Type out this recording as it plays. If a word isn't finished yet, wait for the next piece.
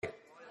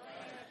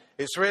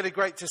It's really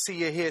great to see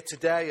you here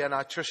today, and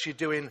I trust you're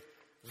doing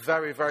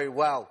very, very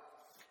well.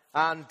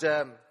 And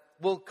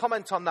we'll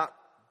comment on that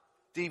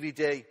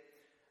DVD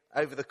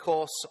over the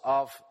course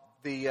of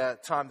the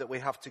time that we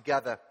have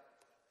together.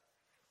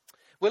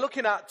 We're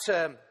looking at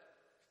the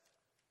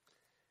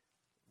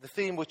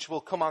theme which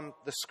will come on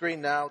the screen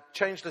now,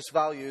 Changeless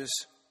Values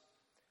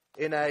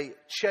in a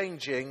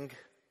Changing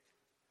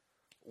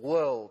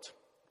World.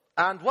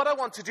 And what I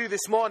want to do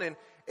this morning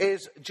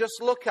is just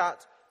look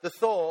at the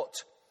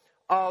thought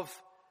of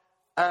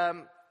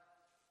the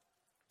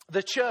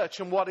church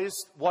and what is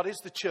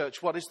the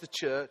church? What is the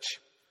church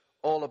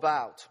all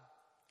about?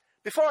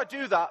 Before I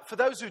do that, for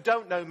those who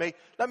don't know me,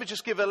 let me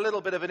just give a little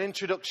bit of an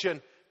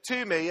introduction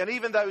to me. And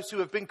even those who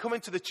have been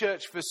coming to the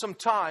church for some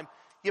time,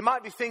 you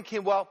might be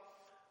thinking, well,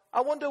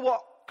 I wonder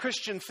what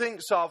Kristian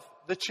thinks of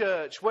the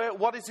church.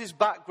 What is his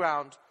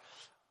background?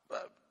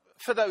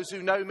 For those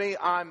who know me,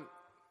 I'm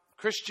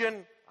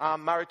Kristian.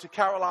 I'm married to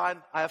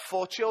Caroline. I have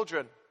 4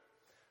 children.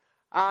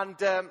 And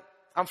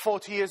I'm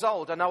 40 years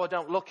old. I know I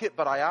don't look it,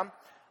 but I am.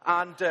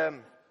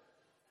 And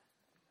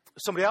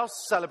somebody else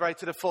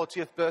celebrated a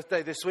 40th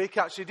birthday this week,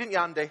 actually, didn't you,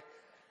 Andy?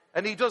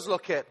 And he does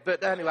look it.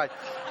 But anyway,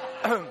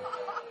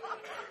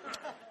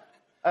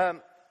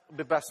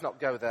 we best not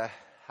go there.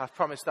 I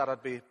promised that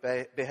I'd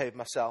behave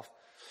myself.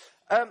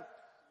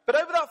 But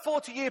over that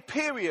 40-year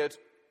period,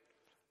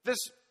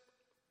 there's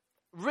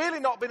really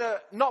not been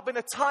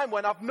a time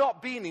when I've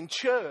not been in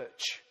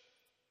church.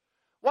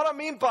 What I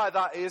mean by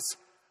that is,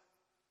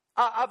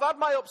 I've had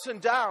my ups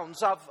and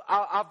downs.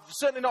 I've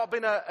certainly not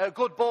been a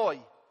good boy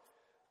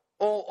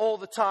all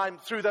the time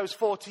through those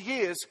 40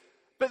 years.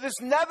 But there's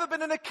never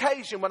been an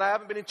occasion when I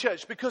haven't been in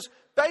church. Because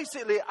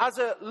basically, as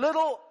a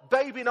little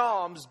baby in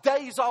arms,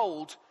 days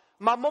old,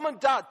 my mum and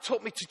dad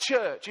took me to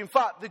church. In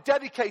fact, they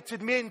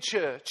dedicated me in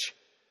church.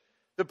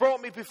 They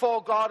brought me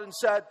before God and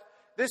said,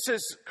 "This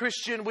is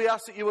Kristian, we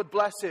ask that you would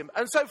bless him."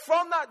 And so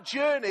from that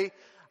journey,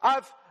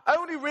 I've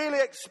only really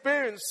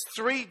experienced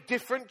 3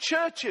 different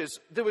churches.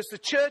 There was the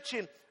church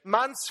in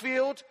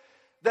Mansfield,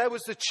 there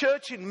was the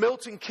church in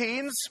Milton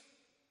Keynes,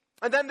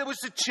 and then there was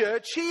the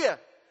church here.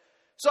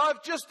 So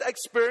I've just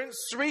experienced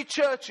 3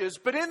 churches,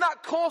 but in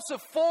that course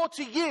of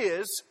 40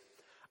 years,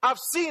 I've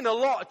seen a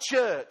lot of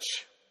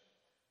church.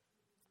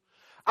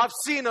 I've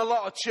seen a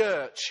lot of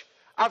church.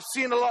 I've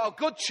seen a lot of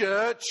good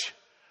church,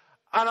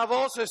 and I've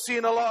also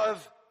seen a lot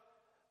of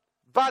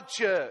bad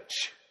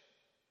church.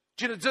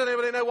 Does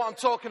anybody know what I'm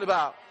talking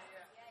about?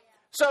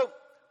 So,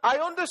 I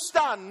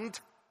understand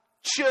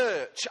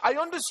church. I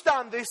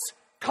understand this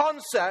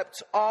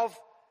concept of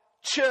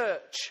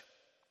church.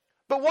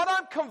 But what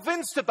I'm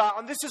convinced about,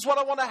 and this is what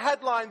I want to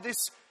headline this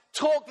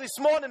talk this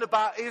morning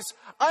about, is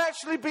I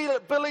actually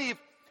believe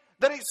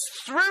that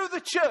it's through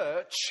the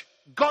church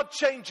God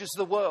changes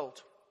the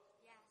world.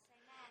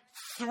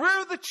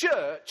 Through the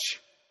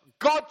church,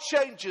 God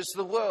changes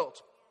the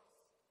world.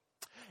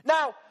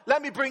 Now,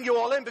 let me bring you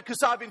all in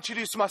because I've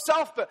introduced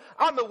myself, but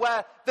I'm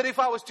aware that if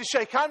I was to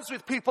shake hands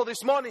with people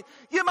this morning,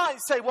 you might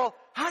say, well,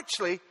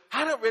 actually,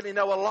 I don't really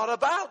know a lot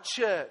about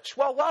church.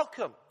 Well,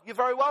 welcome. You're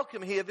very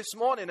welcome here this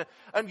morning.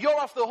 And you're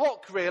off the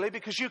hook, really,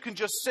 because you can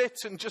just sit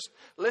and just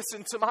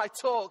listen to my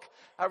talk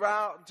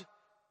around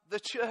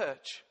the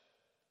church.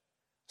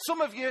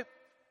 Some of you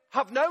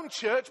have known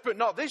church, but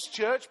not this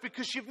church,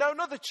 because you've known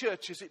other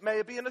churches. It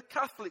may be in a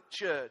Catholic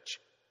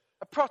church,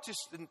 a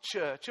Protestant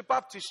church, a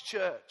Baptist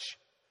church.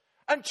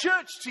 And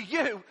church to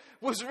you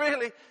was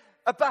really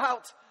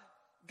about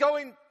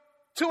going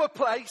to a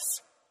place,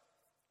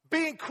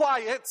 being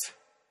quiet,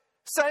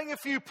 saying a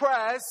few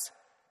prayers.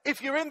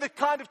 If you're in the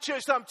kind of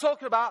church that I'm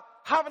talking about,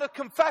 having a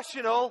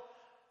confessional.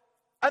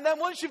 And then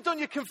once you've done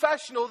your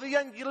confessional,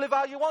 then you live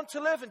how you want to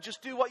live and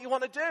just do what you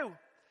want to do.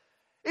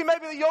 It may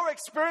be that your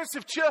experience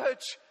of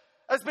church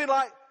has been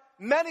like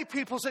many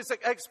people's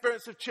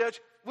experience of church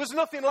was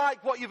nothing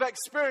like what you've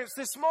experienced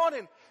this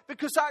morning.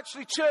 Because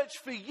actually church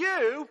for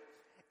you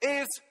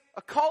is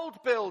a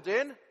cold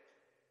building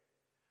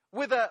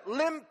with a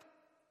limp,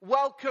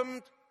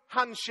 welcomed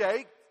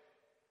handshake,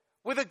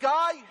 with a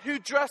guy who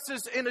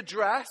dresses in a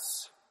dress.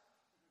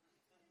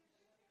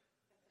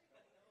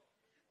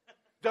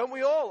 Don't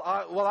we all?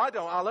 I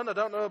don't, Alan. I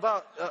don't know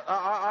about...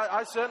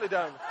 I certainly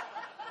don't.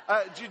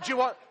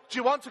 Do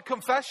you want a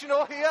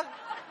confessional here?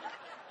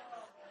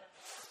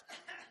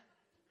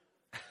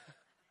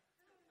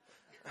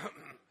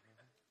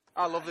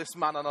 I love this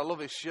man and I love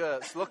his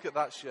shirts. Look at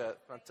that shirt.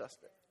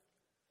 Fantastic.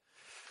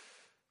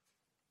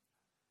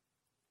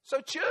 So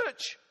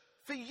church,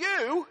 for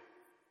you,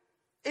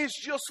 is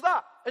just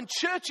that. And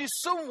church is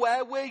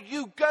somewhere where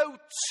you go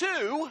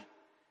to.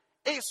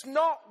 It's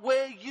not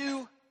where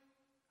you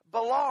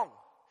belong.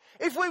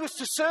 If we was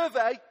to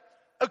survey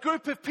a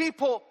group of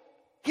people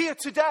here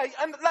today,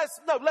 and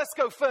let's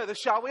go further,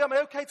 shall we? Am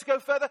I okay to go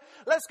further?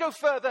 Let's go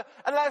further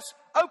and let's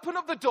open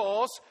up the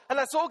doors and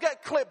let's all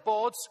get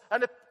clipboards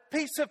and a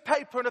piece of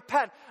paper and a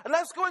pen. And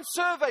let's go and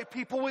survey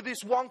people with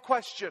this one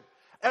question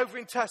over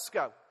in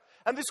Tesco.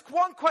 And this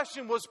one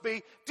question was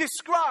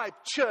describe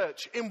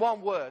church in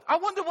one word. I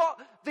wonder what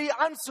the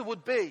answer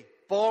would be.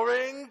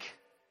 Boring,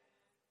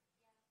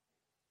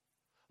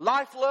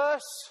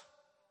 lifeless,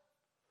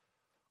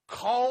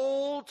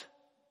 cold,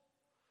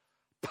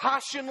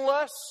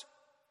 passionless.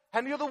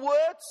 Any other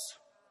words?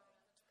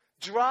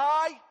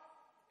 Dry,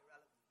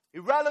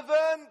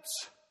 irrelevant.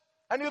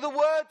 Any other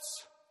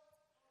words?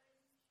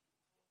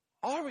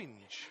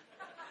 Orange.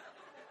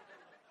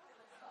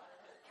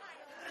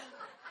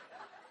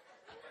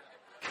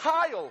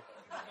 Kyle,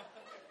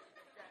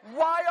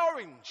 why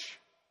orange?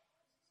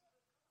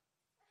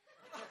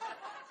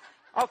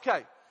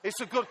 Okay,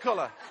 it's a good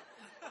colour.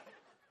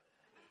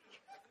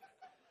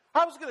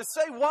 I was going to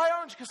say, why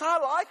orange? Because I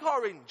like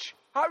orange.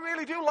 I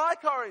really do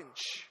like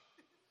orange.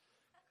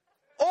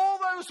 All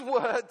those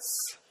words,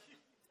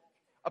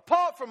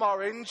 apart from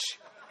orange,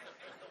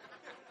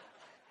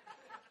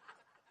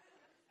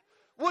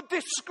 would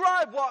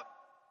describe what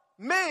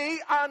me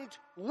and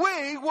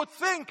we would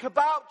think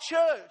about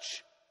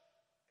church.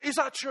 Is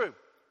that true?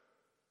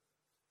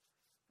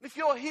 If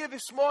you're here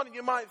this morning,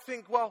 you might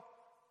think, well,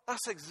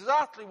 that's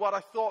exactly what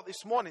I thought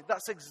this morning.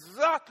 That's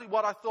exactly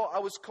what I thought I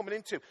was coming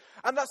into.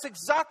 And that's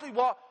exactly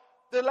what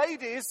the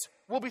ladies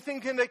will be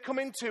thinking they come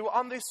into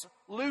on this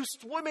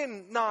Loosed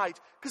Women night.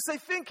 Because they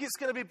think it's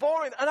going to be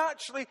boring. And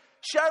actually,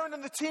 Sharon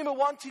and the team are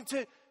wanting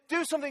to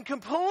do something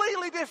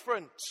completely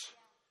different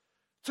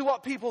to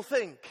what people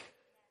think.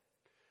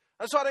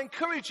 And so I'd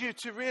encourage you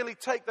to really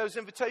take those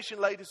invitation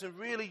ladies and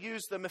really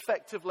use them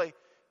effectively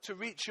to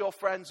reach your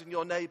friends and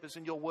your neighbours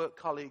and your work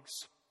colleagues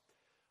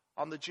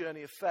on the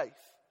journey of faith.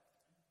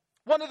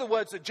 One of the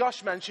words that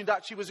Josh mentioned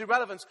actually was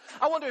irrelevance.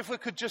 I wonder if we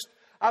could just,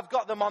 I've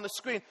got them on the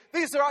screen.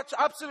 These are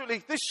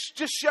absolutely, this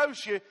just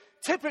shows you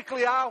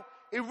typically how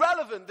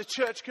irrelevant the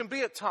church can be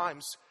at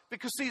times,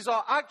 because these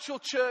are actual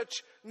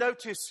church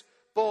notice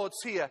boards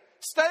here.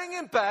 Staying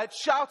in bed,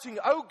 shouting,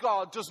 "Oh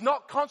God," does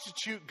not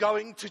constitute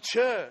going to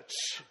church.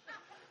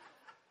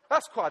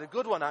 That's quite a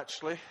good one,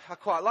 actually. I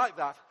quite like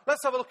that.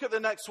 Let's have a look at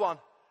the next one.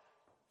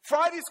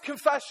 Friday's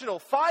confessional,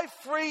 5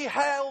 free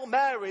Hail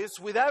Marys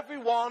with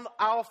everyone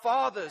our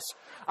fathers.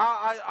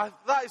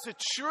 That is a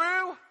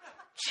true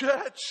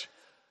church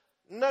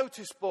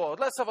notice board.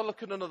 Let's have a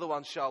look at another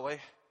one, shall we?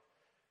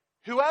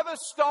 Whoever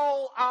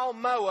stole our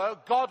mower,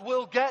 God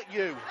will get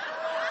you.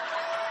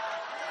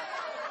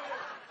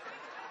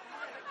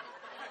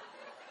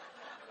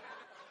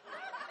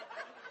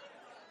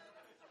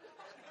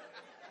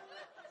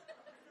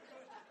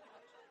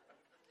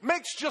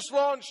 Mick's just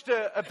launched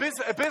a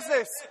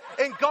business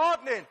in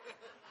gardening.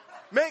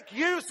 Mick,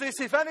 use this.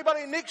 If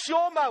anybody nicks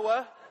your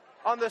mower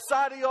on the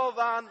side of your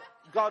van,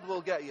 God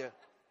will get you.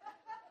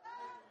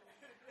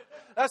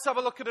 Let's have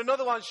a look at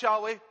another one,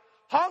 shall we?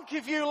 Honk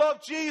if you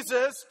love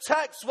Jesus.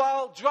 Text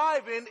while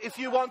driving if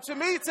you want to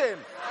meet him.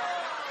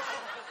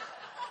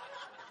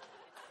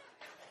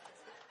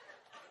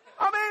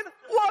 I mean,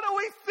 what are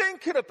we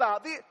thinking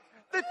about?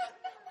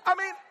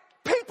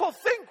 People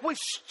think we're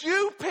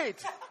stupid.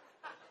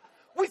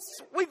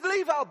 We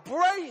leave our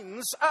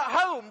brains at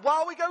home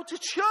while we go to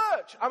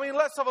church. I mean,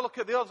 let's have a look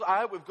at the others. I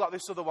hope we've got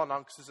this other one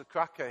on, because there's a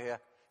cracker here.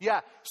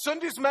 Yeah,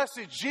 Sunday's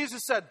message,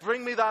 Jesus said,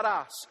 "Bring me that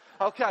ass."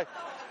 Okay.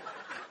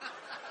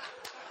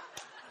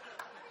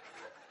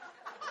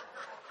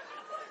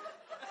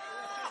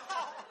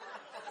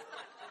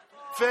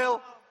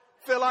 Phil,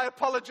 I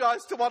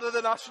apologise to one of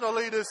the national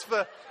leaders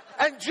for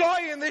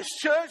enjoying this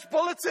church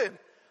bulletin.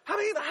 I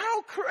mean,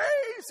 how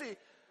crazy.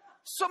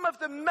 Some of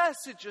the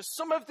messages,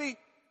 some of the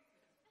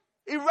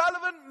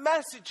irrelevant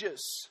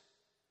messages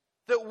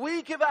that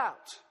we give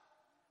out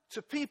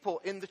to people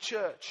in the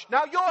church.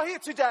 Now, you're here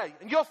today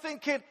and you're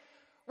thinking,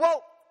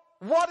 well,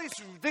 what is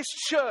this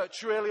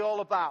church really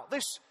all about?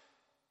 This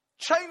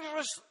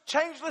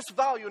changeless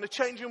value in a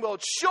changing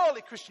world.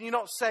 Surely, Christian, you're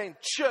not saying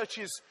church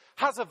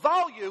has a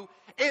value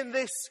in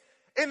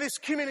this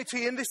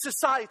community, in this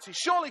society.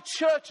 Surely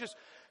church has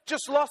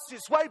just lost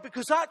its way,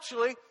 because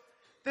actually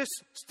the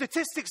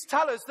statistics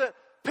tell us that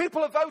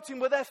people are voting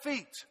with their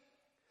feet.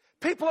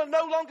 People are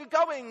no longer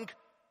going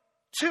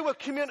to a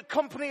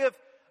company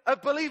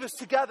of believers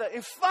together.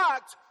 In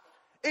fact,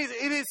 it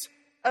is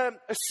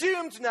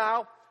assumed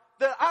now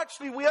that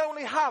actually we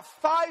only have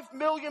 5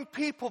 million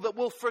people that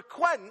will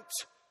frequent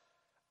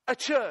a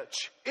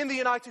church in the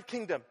United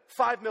Kingdom.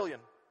 5 million.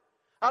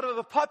 Out of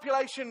a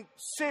population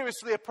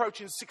seriously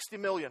approaching 60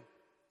 million.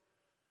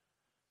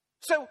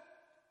 So,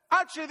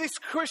 actually this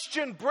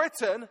Christian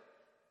Britain,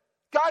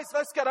 guys,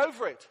 let's get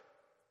over it.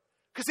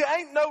 Because it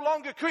ain't no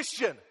longer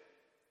Christian.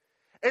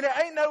 And it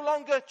ain't no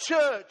longer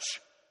church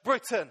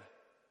Britain.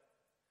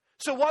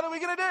 So what are we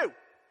going to do?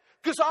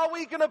 Because are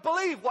we going to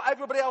believe what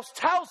everybody else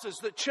tells us,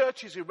 that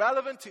church is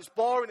irrelevant, it's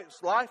boring,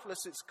 it's lifeless,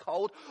 it's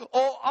cold?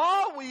 Or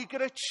are we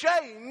going to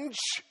change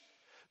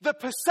the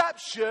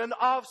perception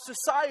of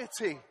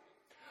society?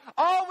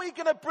 Are we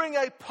going to bring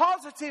a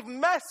positive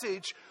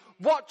message,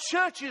 what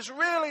church is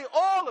really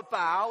all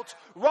about,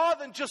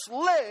 rather than just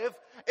live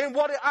in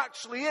what it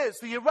actually is,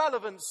 the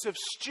irrelevance of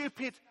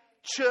stupid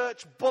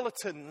church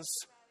bulletins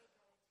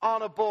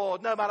on a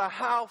board, no matter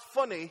how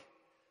funny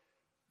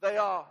they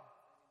are?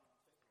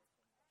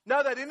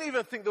 No, they didn't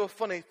even think they were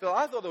funny, Phil.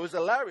 I thought it was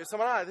hilarious.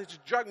 They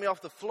just dragged me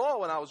off the floor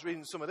when I was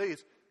reading some of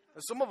these.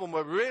 And some of them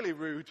were really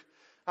rude.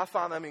 I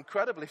found them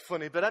incredibly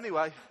funny. But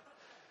anyway,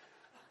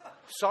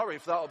 sorry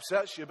if that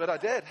upsets you, but I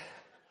did.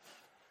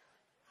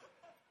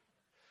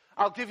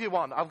 I'll give you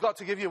one. I've got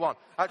to give you one.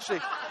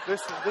 Actually,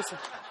 listen,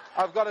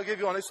 I've got to give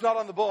you one. It's not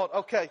on the board.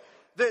 Okay.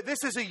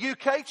 This is a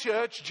UK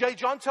church. J.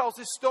 John tells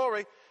this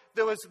story.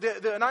 There was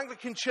an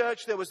Anglican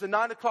church. There was the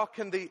 9 o'clock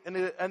and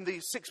the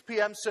 6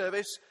 p.m.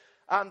 service.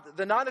 And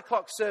the 9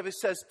 o'clock service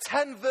says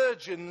 10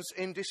 virgins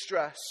in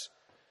distress.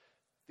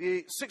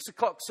 The 6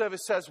 o'clock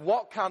service says,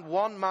 what can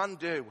one man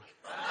do?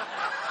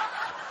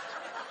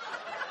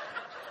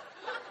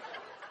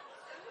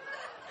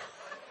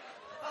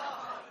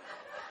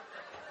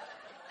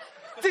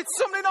 Did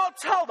somebody not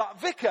tell that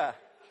vicar?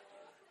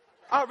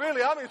 I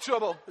really am in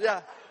trouble.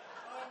 Yeah.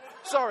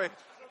 Sorry.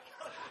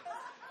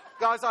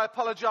 Guys, I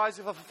apologize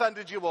if I've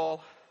offended you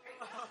all.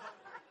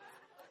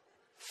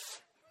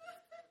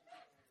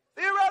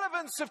 The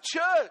irrelevance of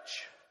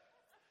church.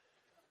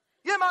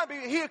 You might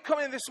be here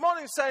coming this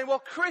morning saying, well,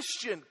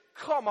 Christian,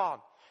 come on.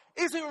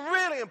 Is it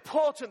really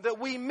important that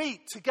we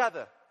meet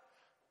together?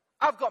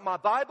 I've got my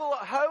Bible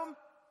at home.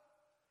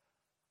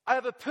 I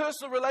have a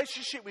personal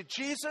relationship with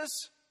Jesus.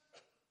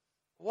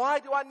 Why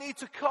do I need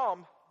to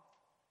come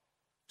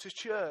to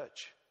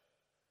church?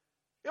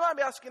 You might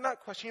be asking that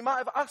question. You might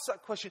have asked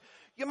that question.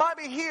 You might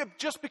be here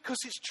just because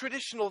it's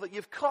traditional that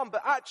you've come,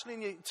 but actually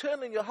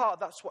internally in your heart,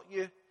 that's what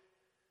you're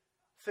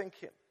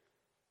thinking.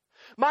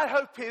 My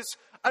hope is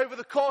over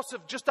the course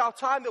of just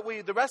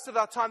the rest of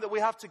our time that we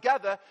have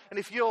together, and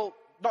if you'll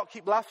not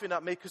keep laughing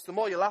at me, because the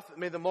more you laugh at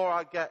me, the more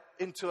I get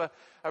into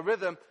a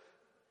rhythm,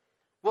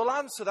 we'll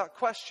answer that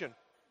question.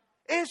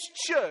 Is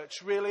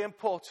church really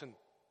important?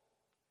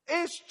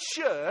 Is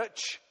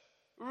church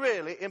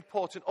really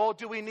important? Or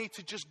do we need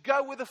to just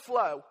go with the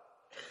flow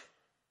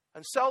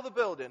and sell the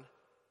building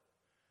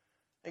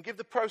and give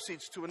the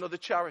proceeds to another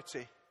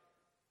charity?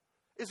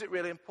 Is it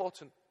really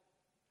important?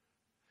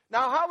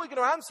 Now, how we're going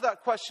to answer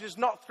that question is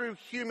not through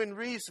human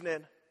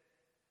reasoning.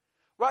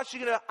 We're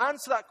actually going to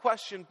answer that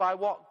question by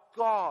what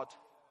God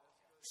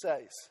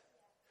says.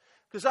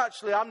 Because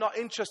actually, I'm not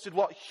interested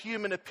what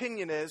human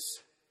opinion is,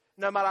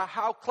 no matter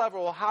how clever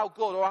or how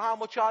good or how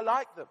much I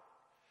like them.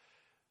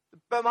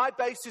 But my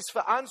basis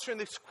for answering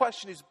this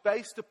question is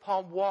based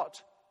upon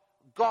what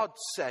God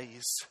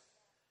says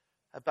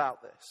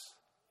about this.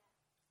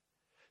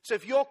 So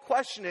if you're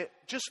questioning it,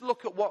 just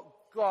look at what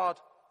God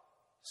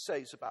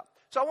says about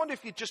it. So I wonder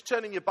if you'd just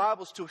turn in your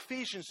Bibles to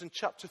Ephesians in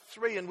chapter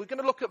 3, and we're going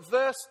to look at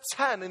verse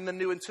 10 in the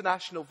New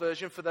International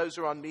Version for those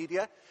who are on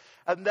media,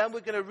 and then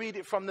we're going to read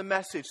it from the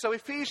Message. So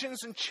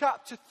Ephesians in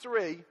chapter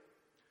 3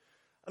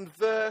 and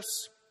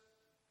verse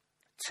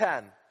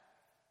 10.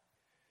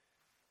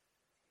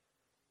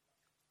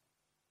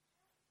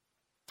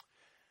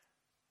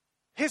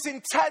 His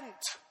intent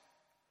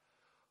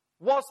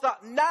was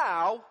that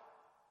now,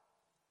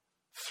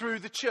 through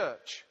the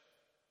church,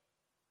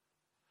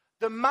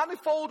 the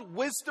manifold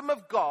wisdom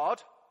of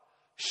God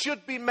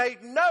should be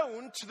made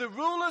known to the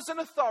rulers and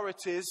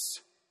authorities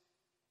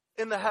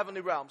in the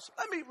heavenly realms.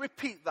 Let me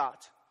repeat that.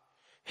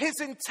 His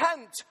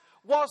intent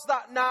was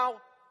that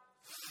now,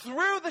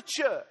 through the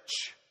church,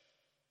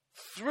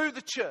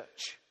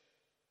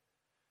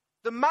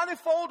 the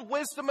manifold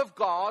wisdom of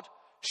God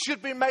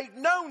should be made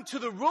known to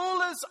the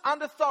rulers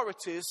and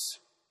authorities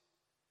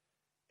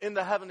in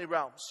the heavenly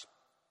realms.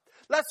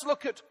 Let's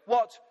look at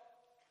what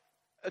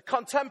a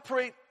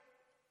contemporary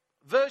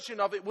version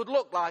of it would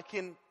look like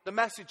in the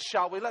Message,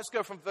 shall we? Let's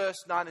go from verse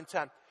 9 and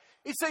 10.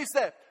 It says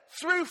there,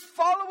 through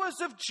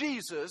followers of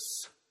Jesus,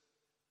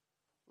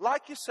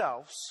 like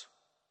yourselves,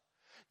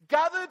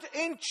 gathered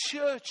in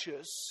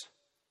churches,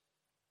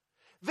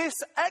 this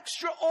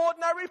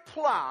extraordinary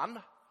plan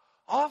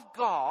of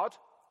God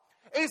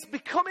is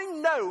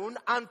becoming known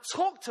and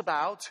talked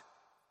about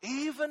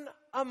even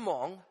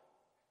among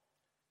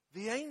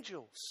the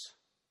angels.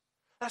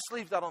 Let's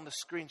leave that on the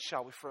screen,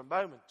 shall we, for a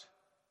moment.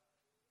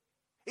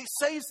 It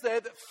says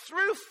there that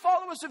through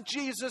followers of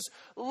Jesus,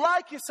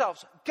 like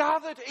yourselves,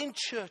 gathered in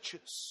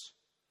churches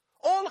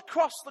all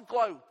across the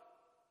globe,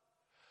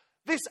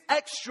 this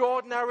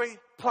extraordinary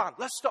plan.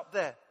 Let's stop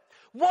there.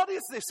 What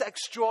is this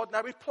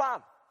extraordinary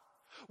plan?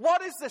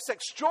 What is this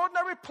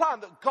extraordinary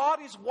plan that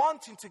God is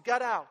wanting to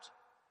get out?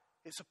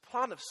 It's a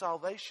plan of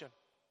salvation.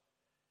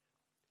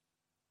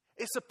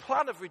 It's a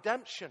plan of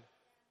redemption.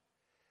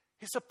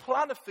 It's a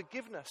plan of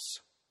forgiveness.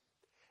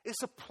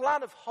 It's a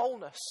plan of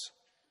wholeness.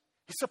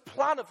 It's a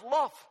plan of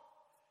love.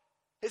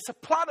 It's a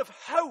plan of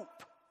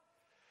hope.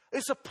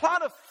 It's a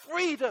plan of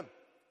freedom.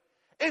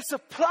 It's a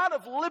plan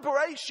of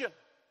liberation.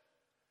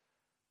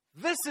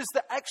 This is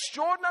the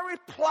extraordinary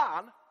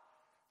plan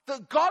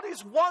that God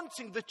is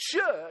wanting the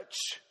church,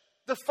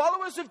 the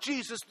followers of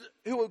Jesus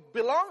who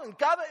belong and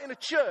gather in a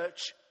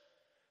church,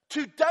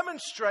 to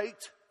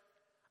demonstrate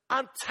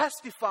and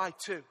testify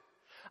to.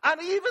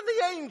 And even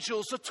the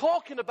angels are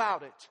talking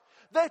about it.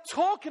 They're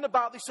talking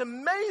about this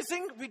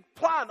amazing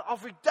plan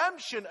of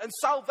redemption and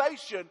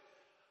salvation,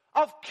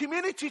 of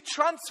community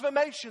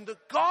transformation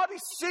that God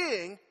is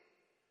seeing,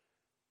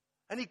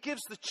 and He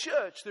gives the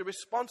church the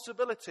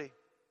responsibility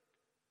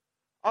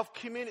of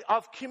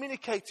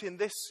communicating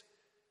this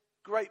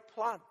great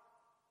plan.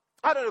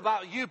 I don't know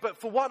about you, but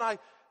for one, I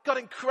got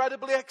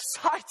incredibly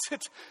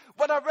excited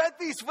when I read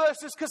these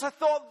verses because I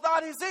thought,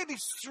 that is it.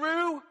 It's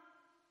through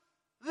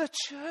the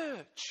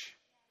church.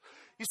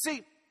 You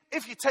see,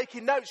 if you're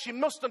taking notes, you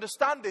must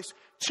understand this.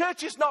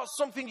 Church is not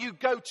something you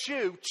go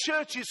to.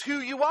 Church is who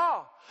you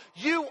are.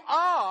 You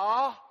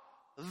are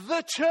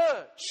the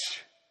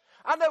church.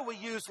 I know we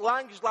use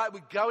language like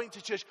we're going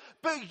to church,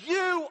 but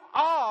you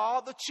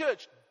are the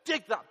church.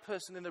 Dig that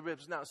person in the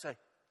ribs now and say,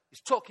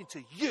 he's talking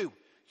to you.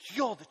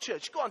 You're the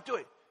church. Go on, do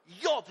it.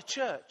 You're the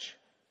church.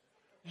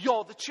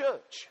 You're the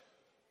church.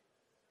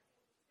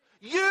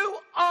 You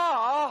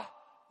are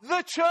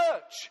the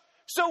church.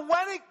 So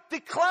when it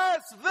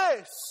declares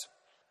this,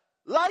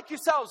 like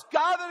yourselves,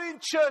 gather in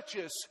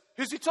churches,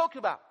 who's he talking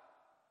about?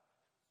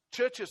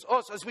 Churches,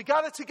 us. As we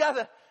gather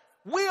together,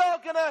 we are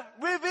going to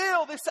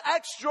reveal this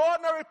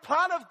extraordinary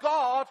plan of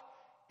God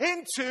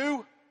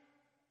into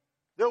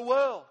the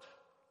world.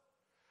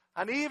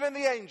 And even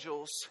the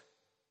angels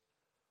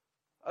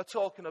are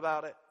talking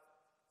about it.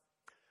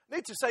 I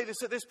need to say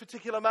this at this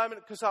particular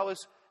moment because I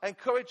was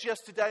encouraged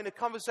yesterday in a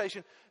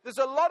conversation. There's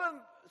a lot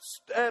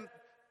of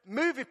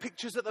movie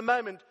pictures at the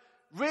moment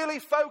really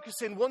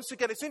focusing, once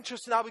again, it's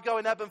interesting how we go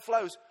in ebb and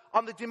flows,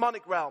 on the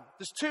demonic realm.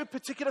 There's two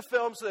particular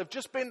films that have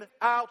just been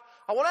out.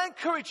 I want to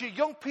encourage you,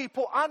 young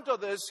people and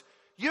others,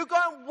 you go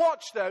and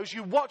watch those.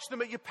 You watch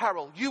them at your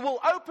peril. You will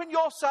open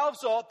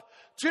yourselves up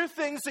to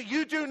things that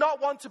you do not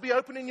want to be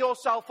opening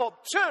yourself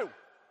up to.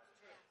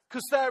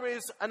 Because there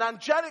is an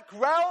angelic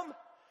realm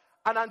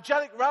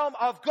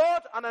of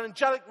God, and an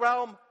angelic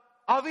realm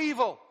of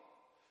evil.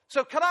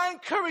 So can I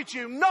encourage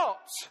you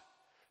not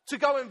to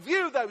go and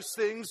view those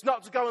things,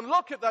 not to go and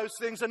look at those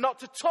things, and not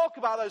to talk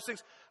about those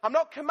things? I'm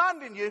not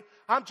commanding you,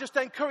 I'm just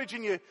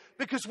encouraging you,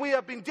 because we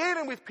have been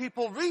dealing with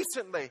people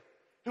recently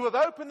who have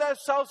opened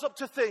themselves up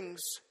to things,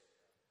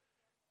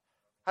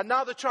 and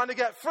now they're trying to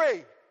get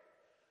free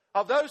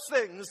of those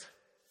things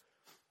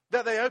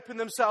that they opened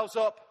themselves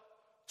up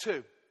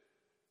to.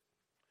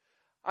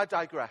 I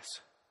digress.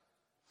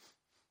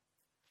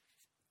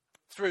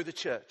 Through the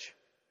church.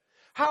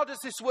 How does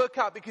this work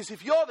out? Because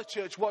if you're the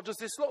church, what does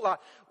this look like?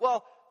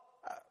 Well,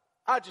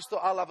 I just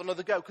thought I'll have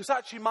another go, because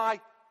actually my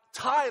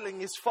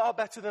tiling is far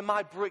better than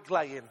my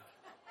bricklaying.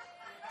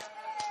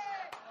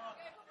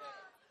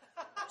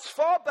 It's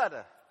far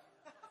better.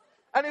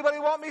 Anybody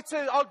want me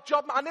to?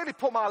 I nearly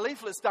put my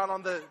leaflets down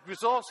on the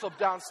resource hub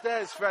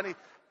downstairs for any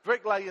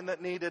bricklaying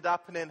that needed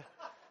happening.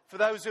 For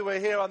those who were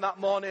here on that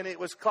morning, it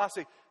was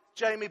classic.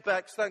 Jamie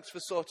Becks, thanks for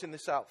sorting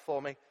this out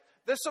for me.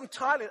 There's some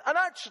tiling. And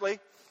actually,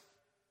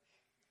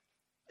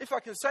 if I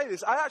can say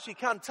this, I actually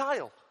can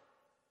tile.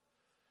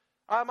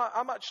 I'm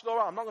actually all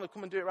right. I'm not going to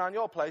come and do it around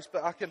your place,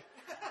 but I can.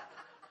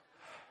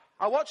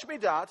 I watched my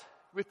dad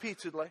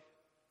repeatedly.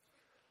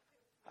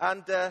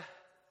 And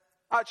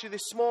actually,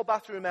 this small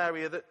bathroom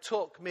area that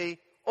took me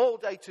all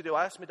day to do,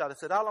 I asked my dad, I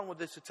said, how long would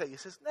this take? He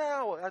says,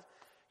 no,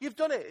 you've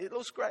done it. It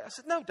looks great. I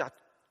said, no, Dad,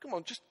 come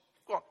on, just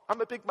go on.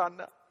 I'm a big man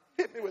now.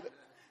 Hit me with it.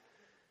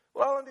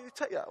 Well, how long did it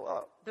take you?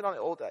 Well, I've been on it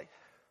all day.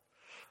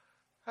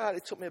 And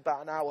it took me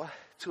about an hour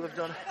to have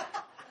done it.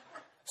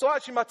 So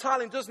actually, my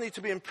tiling does need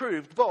to be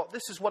improved, but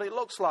this is what it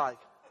looks like.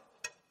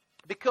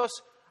 Because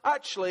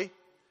actually,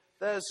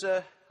 there's,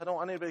 I don't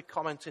want anybody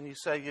commenting, you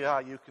say,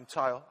 yeah, you can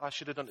tile. I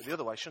should have done it the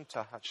other way, shouldn't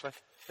I, actually?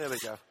 There we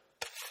go.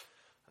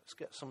 Let's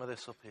get some of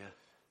this up here.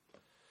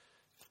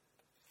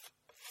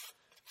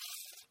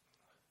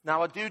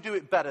 Now, I do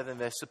it better than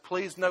this, so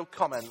please no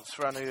comments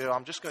for any of you.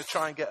 I'm just going to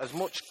try and get as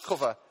much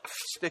cover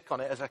stick on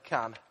it as I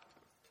can.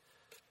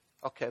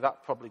 Okay,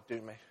 that'd probably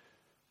do me.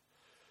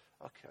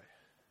 Okay.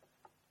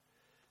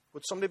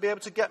 Would somebody be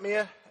able to get me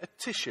a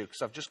tissue?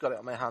 Because I've just got it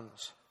on my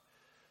hands.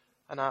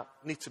 And I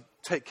need to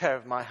take care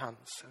of my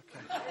hands.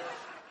 Okay.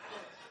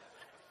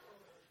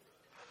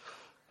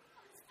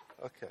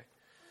 Okay.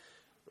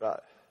 Right.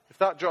 If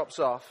that drops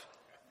off,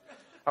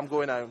 I'm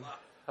going home.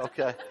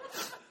 Okay.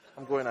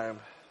 I'm going home.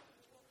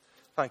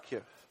 Thank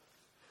you.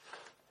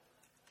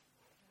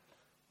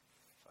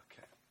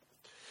 Okay.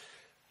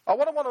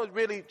 What I want to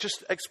really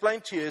just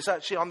explain to you is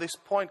actually on this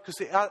point, because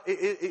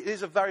it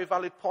is a very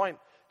valid point,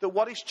 that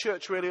what is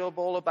church really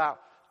all about?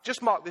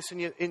 Just mark this in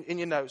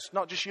your notes.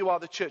 Not just you are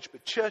the church,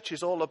 but church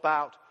is all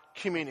about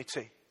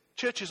community.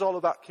 Church is all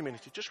about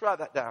community. Just write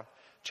that down.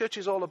 Church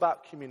is all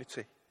about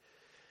community.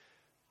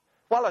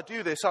 While I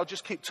do this, I'll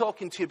just keep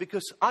talking to you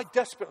because I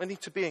desperately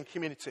need to be in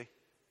community.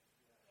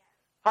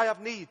 I have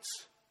needs.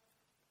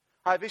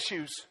 I have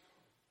issues.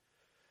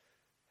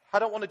 I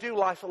don't want to do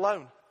life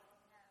alone.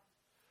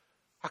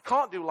 I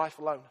can't do life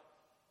alone,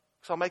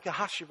 so I'll make a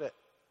hash of it.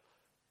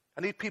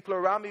 I need people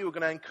around me who are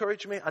going to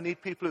encourage me. I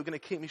need people who are going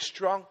to keep me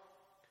strong.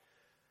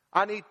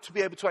 I need to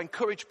be able to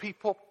encourage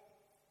people.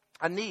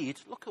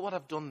 Look at what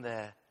I've done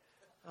there.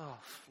 Oh,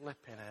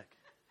 flipping heck.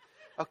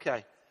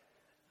 Okay.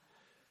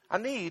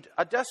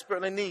 I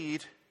desperately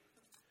need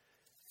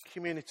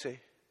community.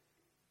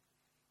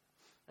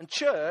 And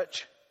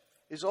church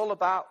is all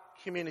about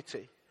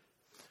community.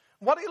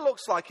 What it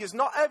looks like is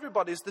not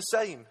everybody's the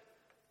same.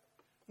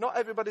 Not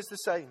everybody's the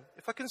same.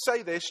 If I can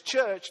say this,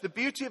 church, the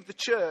beauty of the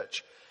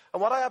church,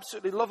 and what I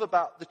absolutely love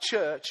about the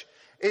church,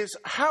 is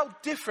how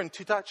different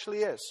it actually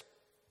is.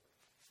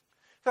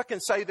 If I can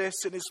say this,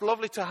 and it's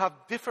lovely to have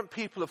different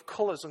people of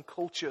colours and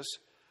cultures.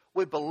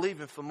 We're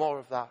believing for more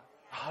of that,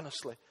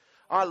 honestly.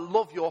 I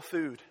love your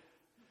food.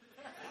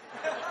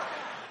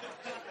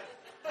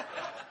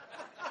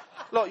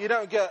 Look, you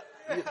don't get...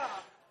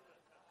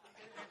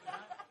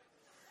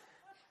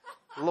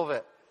 Love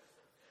it.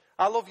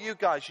 I love you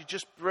guys. You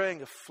just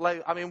bring a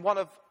flavour. I mean, one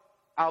of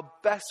our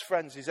best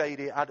friends is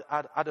Adam.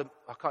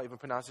 I can't even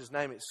pronounce his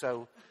name. It's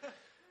so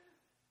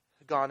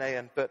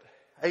Ghanaian. But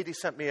Adi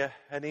sent me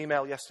an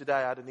email yesterday.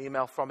 I had an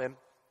email from him.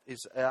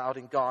 He's out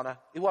in Ghana.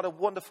 What a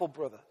wonderful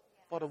brother.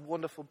 What a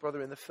wonderful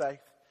brother in the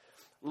faith.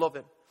 Love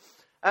him.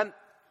 And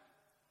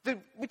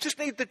we just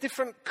need the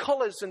different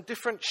colours and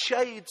different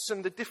shades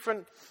and the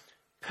different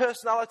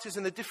personalities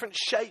and the different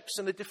shapes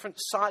and the different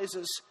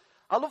sizes.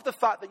 I love the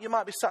fact that you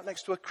might be sat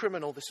next to a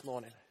criminal this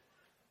morning.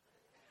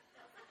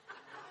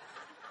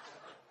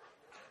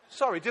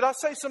 Sorry, did I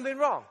say something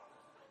wrong?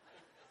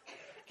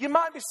 You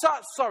might be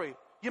sat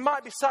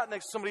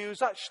next to somebody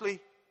who's actually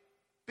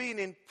been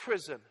in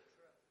prison.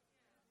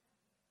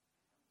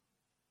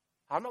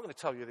 I'm not going to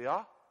tell you they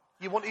are.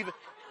 You won't even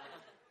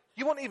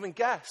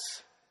guess.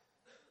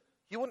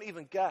 You wouldn't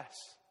even guess.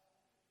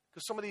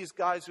 Because some of these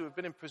guys who have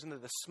been in prison are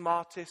the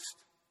smartest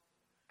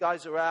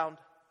guys around,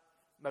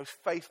 most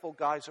faithful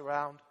guys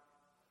around,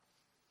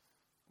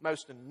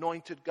 most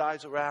anointed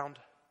guys around.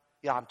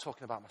 Yeah, I'm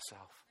talking about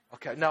myself.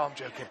 Okay, no, I'm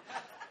joking.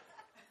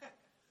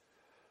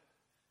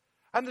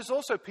 And there's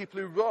also people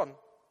who run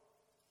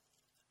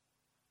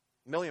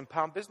 £1 million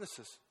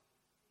businesses.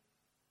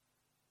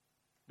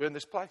 They're in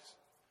this place.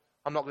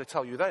 I'm not going to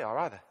tell you they are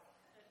either.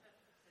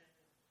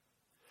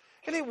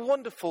 Isn't it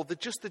wonderful that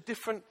just the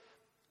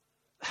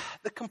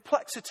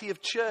complexity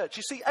of church?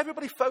 You see,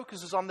 everybody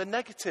focuses on the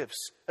negatives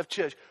of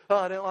church. Oh,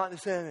 I don't like the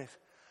service.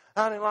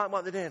 I don't like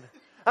what they're doing.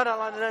 I don't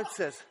like the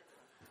notices.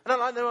 I don't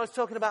like they're always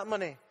talking about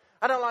money.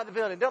 I don't like the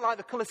building. Don't like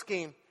the colour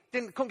scheme.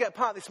 Couldn't get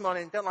parked this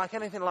morning. Don't like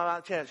anything like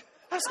that church.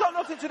 That's got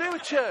nothing to do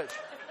with church.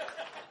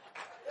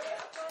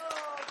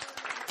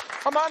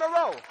 I'm on a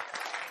roll.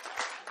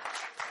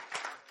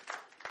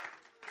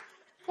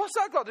 What's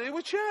that got to do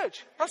with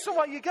church? That's not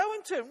what you're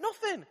going to.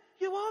 Nothing.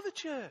 You are the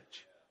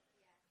church.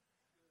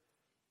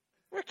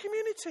 We're a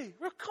community.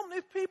 We're a company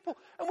of people.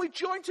 And we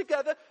join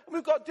together and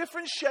we've got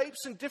different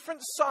shapes and different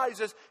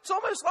sizes. It's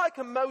almost like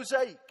a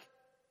mosaic.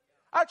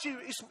 Actually,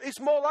 it's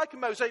more like a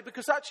mosaic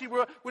because actually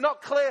we're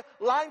not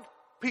clear-lined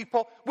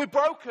people. We're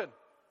broken.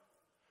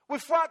 We're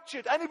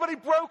fractured. Anybody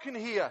broken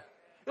here?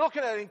 You're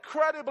looking at an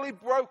incredibly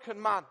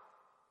broken man.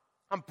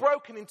 I'm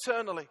broken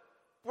internally.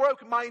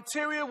 Broken. My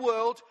interior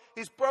world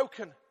is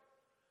broken.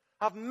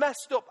 I've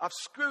messed up. I've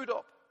screwed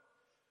up.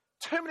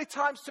 Too many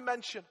times to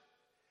mention.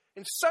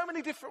 In so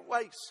many different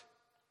ways.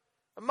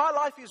 And my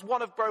life is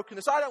one of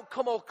brokenness. I don't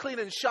come all clean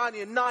and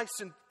shiny and nice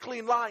and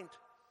clean-lined.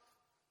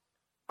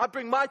 I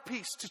bring my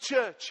peace to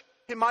church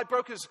in my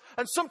brokenness.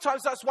 And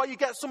sometimes that's why you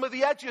get some of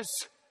the edges.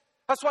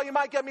 That's why you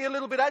might get me a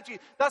little bit edgy.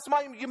 That's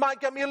why you might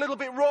get me a little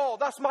bit raw.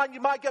 That's why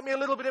you might get me a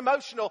little bit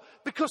emotional.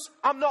 Because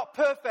I'm not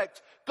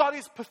perfect. God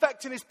is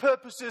perfecting His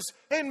purposes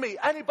in me.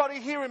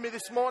 Anybody hearing me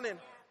this morning?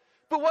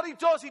 But what He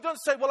doesn't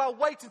say, well, I'll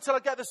wait until I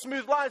get the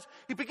smooth lines.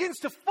 He begins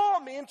to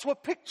form me into a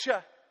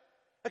picture.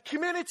 A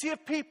community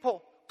of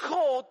people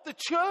called the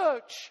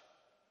church.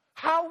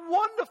 How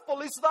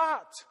wonderful is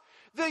that?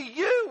 That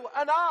you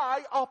and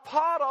I are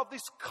part of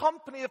this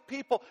company of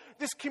people,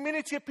 this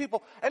community of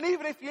people. And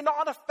even if you're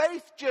not on a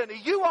faith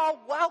journey, you are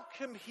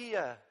welcome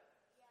here.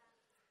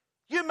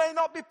 You may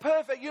not be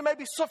perfect. You may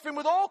be suffering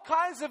with all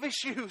kinds of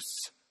issues.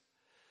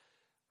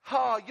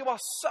 You are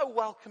so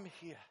welcome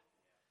here.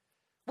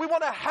 We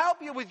want to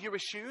help you with your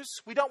issues.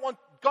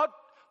 God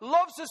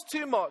loves us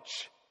too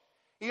much.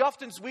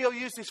 We'll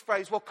use this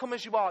phrase, well, come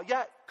as you are.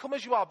 Yeah, come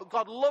as you are, but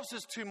God loves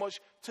us too much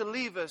to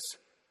leave us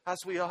as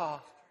we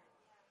are.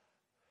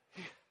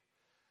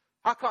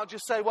 I can't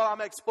just say, well, I'm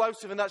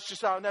explosive and that's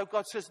just how I know.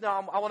 God says, no,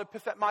 I want to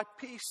perfect my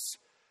peace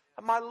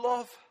and my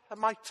love and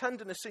my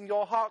tenderness in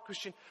your heart,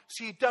 Christian,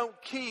 so you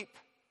don't keep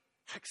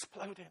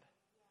exploding.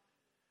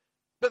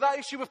 But that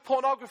issue of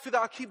pornography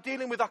that I keep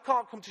dealing with, I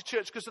can't come to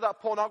church because of that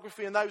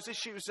pornography and those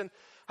issues. And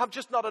I'm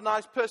just not a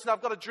nice person.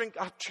 I've got to drink.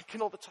 I'm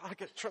drinking all the time. I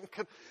get drunk.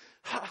 And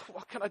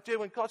what can I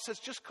do? And God says,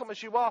 just come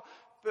as you are.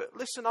 But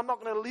listen, I'm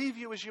not going to leave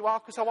you as you are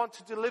because I want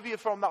to deliver you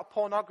from that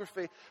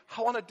pornography.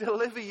 I want to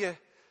deliver you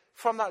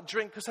from that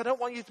drink because I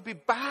don't want you to be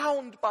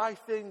bound by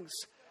things.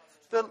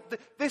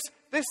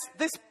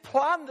 This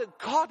plan that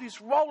God is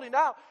rolling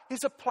out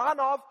is a plan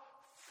of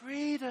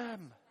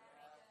freedom.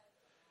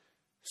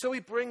 So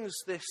He brings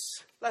this.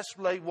 Let's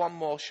lay one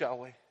more, shall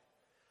we?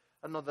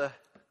 Another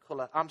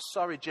colour. I'm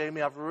sorry,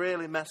 Jamie, I've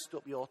really messed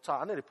up your tie.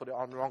 I nearly put it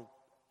on the wrong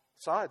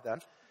side then.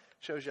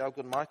 Shows you how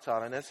good my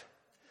tiling is.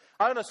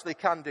 I honestly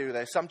can do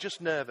this. I'm just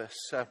nervous.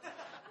 So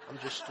I'm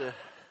just...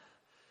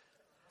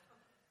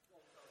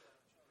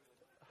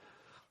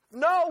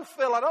 No,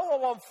 Phil, I don't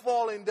want one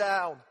falling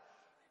down.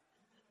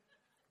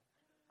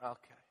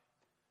 Okay.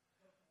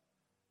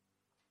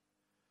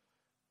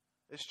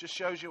 This just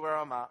shows you where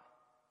I'm at.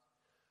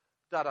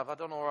 Dad, have I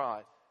done all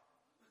right?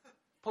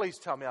 Please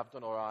tell me I've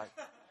done all right.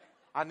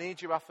 I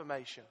need your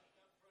affirmation.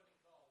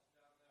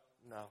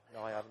 No,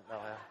 I haven't.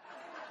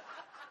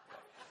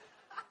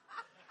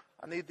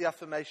 I need the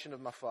affirmation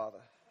of my Father.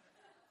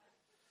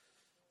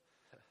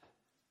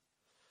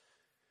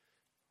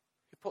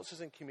 He puts us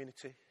in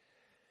community.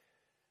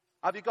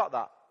 Have you got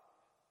that?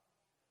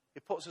 He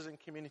puts us in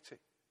community.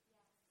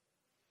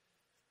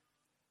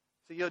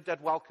 So you're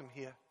dead welcome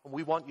here, and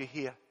we want you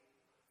here.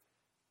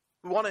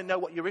 We want to know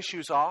what your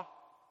issues are.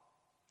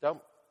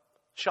 Don't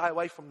shy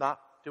away from that.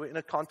 Do it in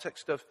a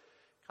context of,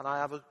 can I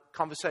have a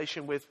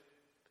conversation with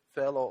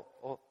Phil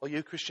or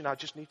you, Kristian? I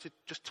just need to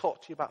just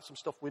talk to you about some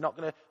stuff. We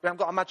haven't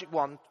got a magic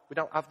wand. We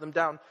don't have them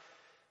down,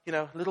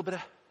 a little bit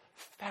of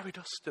fairy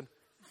dust. And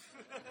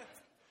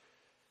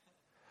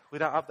we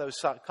don't have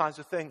those kinds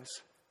of things.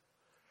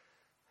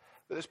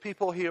 But there's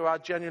people here who I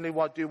genuinely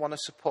do want to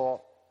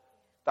support.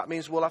 That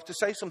means we'll have to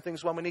say some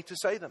things when we need to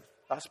say them.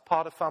 That's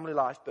part of family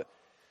life, but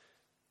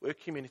we're a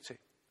community.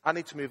 I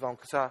need to move on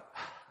because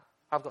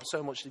I've got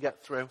so much to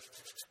get through.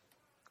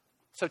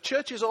 So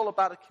church is all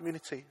about a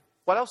community.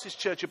 What else is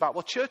church about?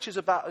 Well, church is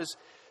about us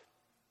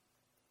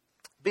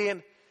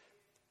being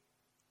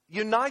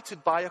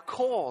united by a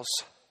cause.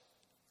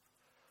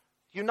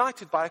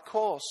 United by a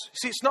cause.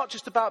 See, it's not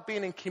just about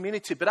being in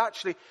community, but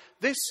actually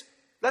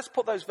let's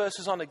put those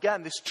verses on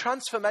again. This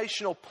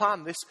transformational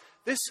plan,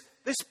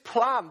 this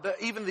plan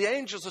that even the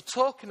angels are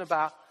talking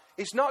about,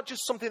 is not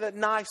just something that's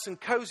nice and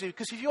cozy.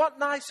 Because if you want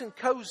nice and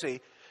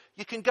cozy,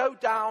 you can go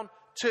down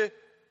to,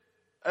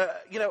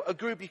 a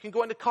group. You can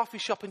go in a coffee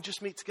shop and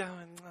just meet together.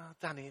 And,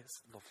 Danny,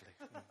 it's lovely.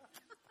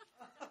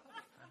 Danny.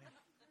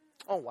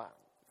 Oh, wow.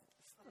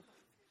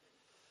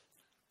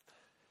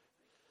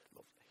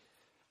 Lovely.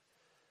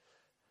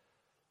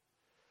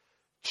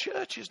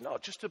 Church is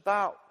not just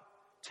about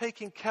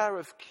taking care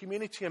of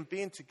community and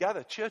being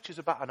together. Church is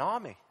about an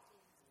army.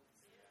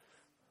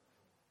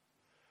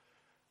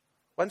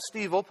 When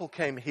Steve Uppel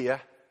came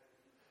here,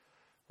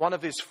 one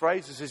of his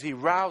phrases is he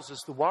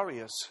rouses the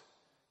warriors.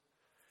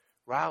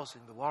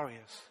 Rousing the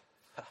warriors.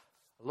 I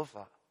love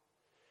that.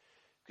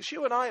 Because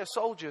you and I are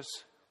soldiers.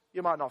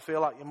 You might not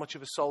feel like you're much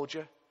of a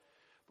soldier,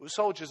 but we're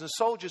soldiers. And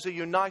soldiers are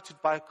united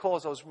by a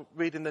cause. I was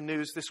reading the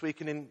news this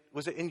week, and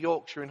was it in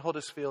Yorkshire, in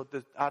Huddersfield,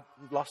 that had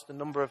lost a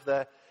number of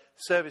their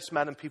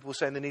servicemen, and people were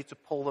saying they need to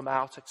pull them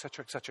out,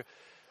 etc., etc.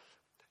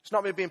 It's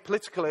not me being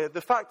political here.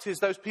 The fact is,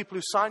 those people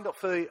who signed up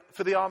for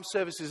the armed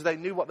services, they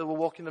knew what they were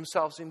walking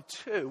themselves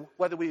into,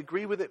 whether we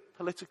agree with it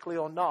politically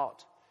or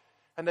not.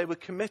 And they were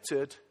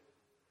committed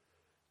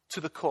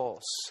to the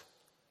cause.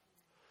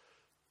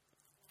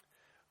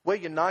 We're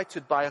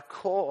united by a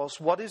cause.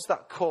 What is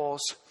that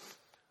cause?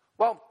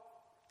 Well,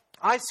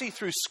 I see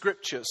through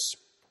scriptures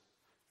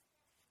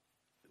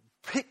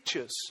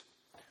pictures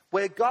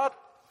where God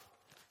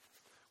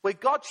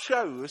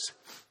shows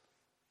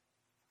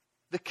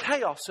the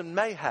chaos and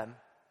mayhem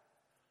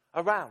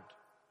around.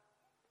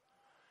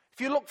 If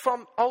you look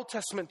from Old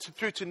Testament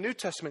through to New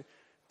Testament,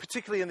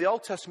 particularly in the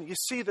Old Testament, you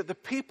see that the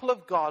people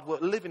of God were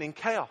living in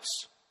chaos.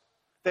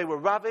 They were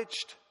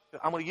ravaged.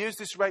 I'm going to use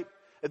this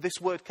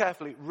word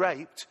carefully,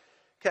 raped,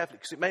 carefully,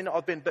 because it may not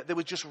have been, but they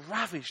were just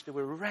ravaged. They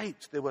were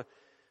raped. They were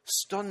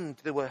stunned.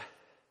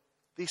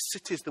 These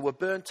cities, they were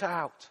burnt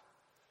out.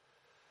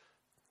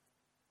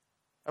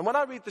 And when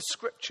I read the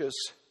scriptures,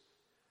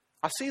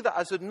 I see that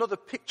as another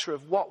picture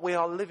of what we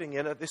are living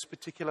in at this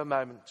particular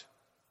moment.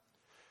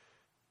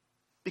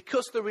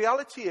 Because the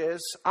reality is,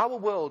 our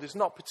world is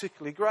not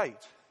particularly great.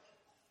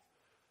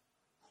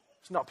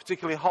 It's not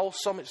particularly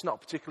wholesome. It's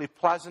not particularly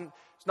pleasant.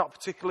 It's not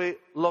particularly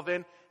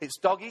loving. It's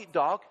dog eat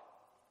dog.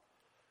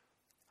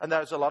 And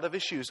there's a lot of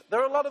issues. There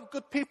are a lot of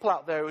good people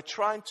out there who are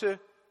trying to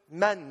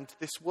mend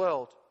this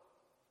world.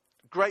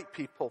 Great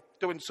people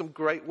doing some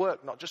great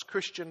work, not just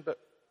Christian, but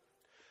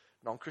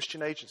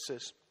non-Christian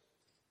agencies.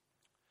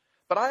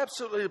 But I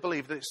absolutely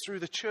believe that it's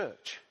through the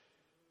church.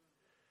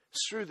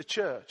 It's through the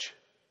church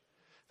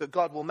that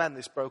God will mend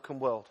this broken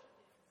world.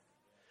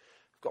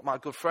 I've got my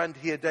good friend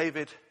here,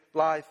 David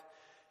Blythe,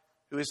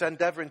 who is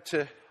endeavouring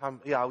to,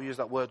 I'll use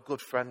that word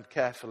good friend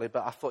carefully,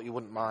 but I thought you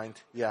wouldn't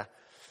mind.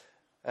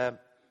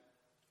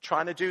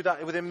 Trying to do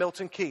that within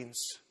Milton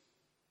Keynes,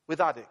 with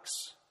addicts.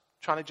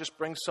 Trying to just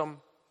bring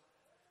some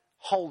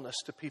wholeness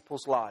to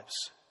people's lives.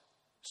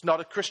 It's not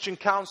a Christian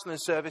counselling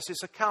service,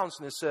 it's a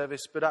counselling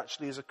service, but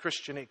actually as a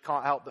Christian it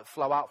can't help but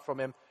flow out from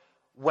him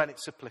when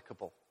it's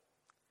applicable.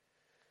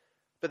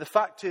 But the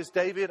fact is,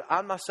 David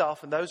and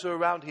myself and those who are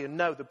around here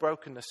know the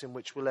brokenness in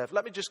which we live.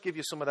 Let me just give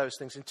you some of those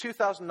things. In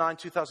 2009,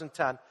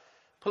 2010,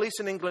 police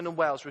in England and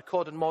Wales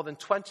recorded more than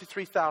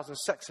 23,000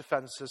 sex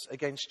offences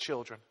against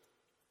children.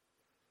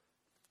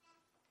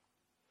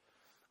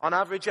 On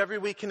average, every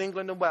week in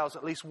England and Wales,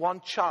 at least one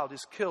child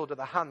is killed at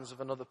the hands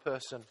of another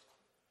person.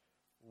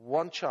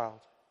 One child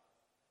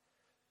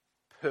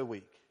per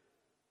week.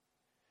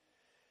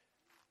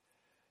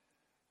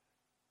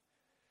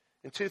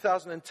 In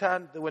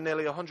 2010, there were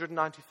nearly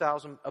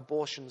 190,000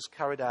 abortions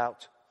carried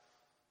out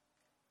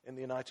in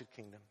the United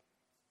Kingdom.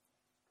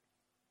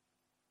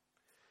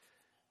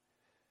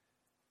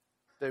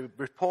 They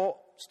report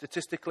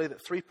statistically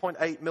that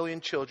 3.8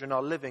 million children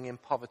are living in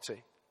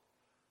poverty.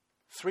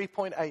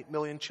 3.8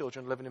 million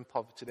children living in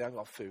poverty. They haven't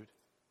got food.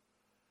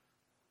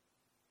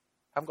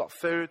 They haven't got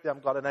food, they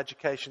haven't got an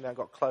education, they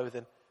haven't got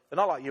clothing. They're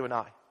not like you and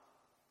I.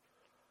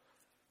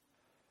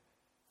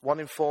 1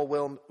 in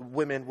 4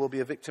 women will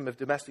be a victim of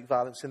domestic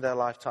violence in their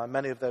lifetime,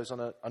 many of those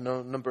on a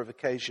number of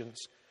occasions.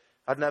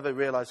 I'd never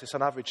realised this.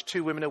 On average,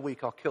 2 women a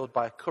week are killed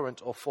by a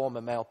current or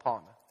former male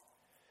partner.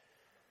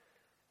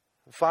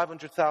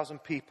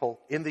 500,000 people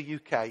in the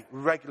UK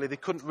regularly, they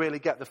couldn't really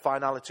get the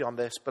finality on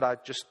this,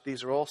 but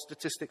these are all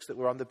statistics that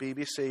were on the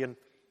BBC and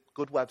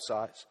good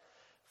websites.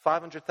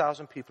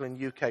 500,000 people in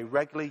the UK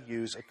regularly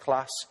use a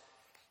Class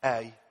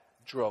A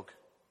drug.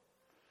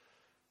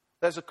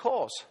 There's a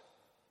cause.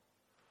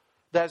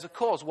 There's a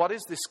cause. What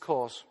is this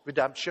cause?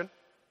 Redemption,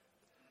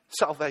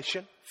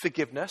 salvation,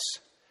 forgiveness.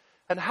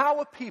 And how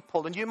are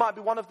people, and you might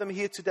be one of them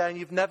here today and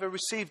you've never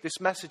received this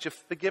message of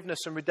forgiveness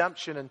and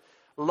redemption and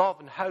love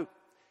and hope.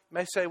 You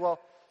may say, well,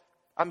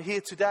 I'm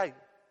here today.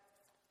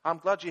 I'm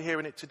glad you're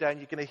hearing it today, and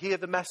you're going to hear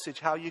the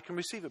message, how you can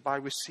receive it, by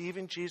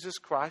receiving Jesus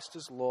Christ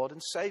as Lord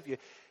and Savior.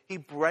 He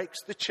breaks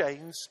the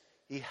chains.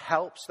 He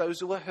helps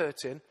those who are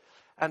hurting.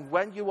 And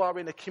when you are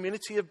in a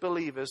community of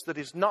believers that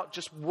is not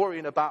just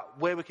worrying about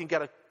where we can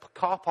get a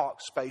car park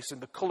space and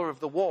the colour of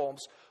the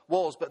walls,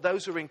 but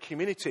those who are in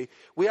community,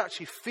 we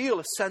actually feel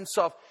a sense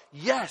of,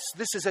 yes,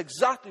 this is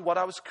exactly what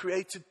I was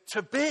created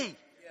to be.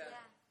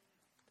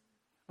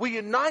 We're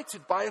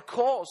united by a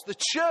cause. The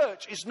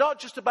church is not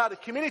just about a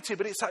community,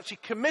 but it's actually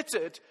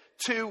committed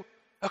to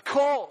a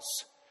cause.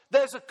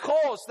 There's a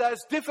cause,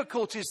 there's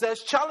difficulties, there's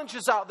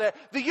challenges out there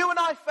that you and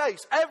I face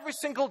every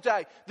single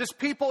day. There's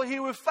people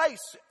here who face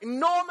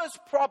enormous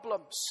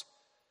problems.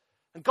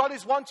 And God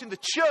is wanting the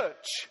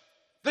church,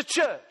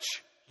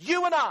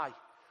 you and I,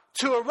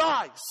 to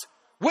arise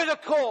with a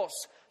cause,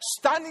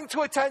 standing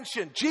to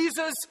attention.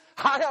 Jesus,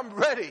 I am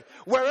ready.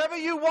 Wherever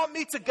you want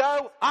me to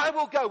go, I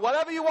will go.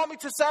 Whatever you want me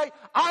to say,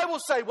 I will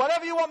say.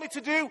 Whatever you want me to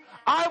do,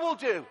 I will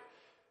do.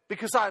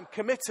 Because I am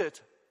committed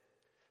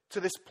to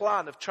this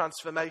plan of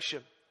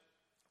transformation.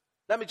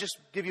 Let me just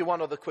give you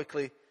one other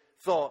quickly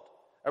thought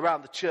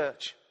around the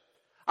church.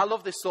 I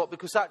love this thought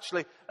because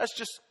actually, let's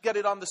just get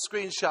it on the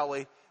screen, shall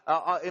we?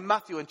 In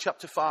Matthew in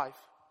chapter 5.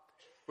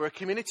 We're a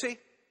community,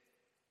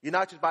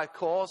 united by a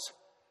cause.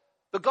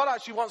 But God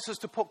actually wants us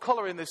to put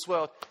colour in this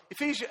world.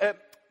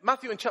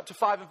 Matthew in chapter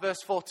 5 and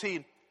verse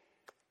 14.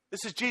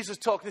 This is Jesus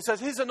talking. He says,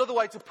 here's another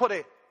way to put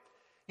it.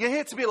 You're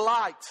here to be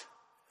light.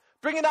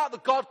 Bringing out the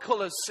God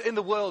colours in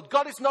the world.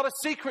 God is not a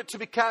secret to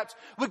be kept.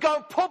 We're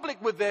going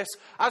public with this.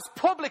 As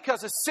public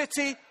as a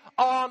city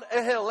on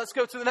a hill. Let's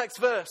go to the next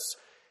verse.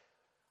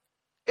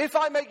 If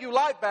I make you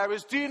light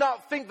bearers, do you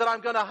not think that I'm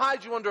going to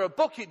hide you under a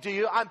bucket, do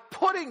you? I'm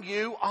putting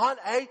you on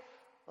a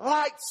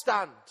light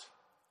stand.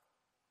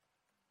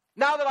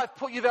 Now that I've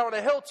put you there on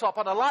a hilltop,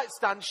 on a light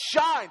stand,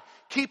 shine,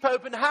 keep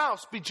open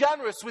house, be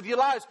generous with your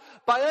lives.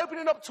 By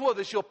opening up to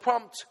others, you'll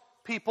prompt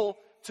people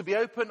to be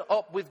open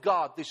up with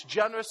God, this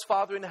generous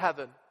Father in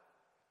heaven,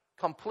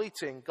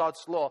 completing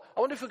God's law. I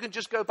wonder if we can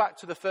just go back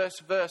to the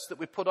first verse that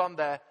we put on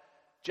there.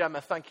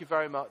 Gemma, thank you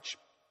very much.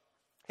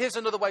 Here's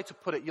another way to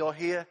put it. You're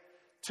here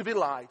to be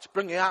light,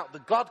 bringing out the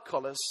God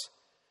colours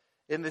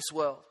in this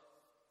world.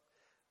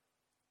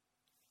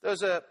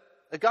 There's a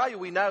guy who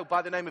we know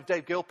by the name of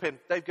Dave Gilpin.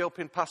 Dave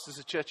Gilpin pastors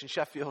a church in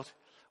Sheffield.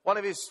 One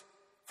of his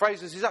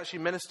phrases, he's actually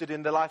ministered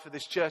in the life of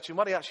this church, and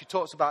what he actually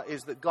talks about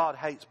is that God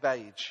hates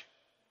beige.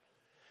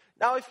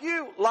 Now, if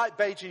you like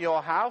beige in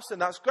your house, then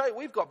that's great.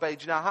 We've got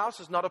beige in our house.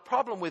 There's not a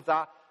problem with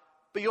that.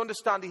 But you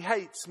understand he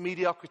hates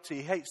mediocrity.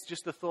 He hates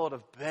just the thought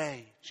of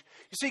beige.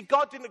 You see,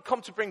 God didn't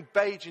come to bring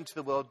beige into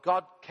the world.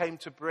 God came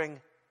to bring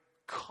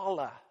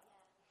colour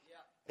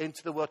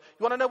into the world.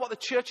 You want to know what the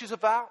church is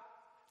about?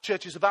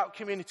 Church is about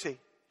community.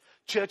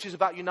 Church is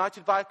about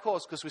united by a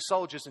cause because we're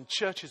soldiers. And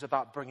church is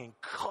about bringing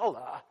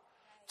colour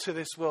to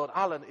this world.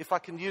 Alan, if I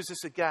can use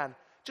this again,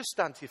 just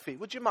stand to your feet.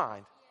 Would you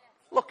mind?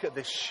 Look at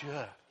this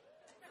shirt.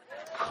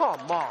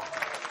 Come on.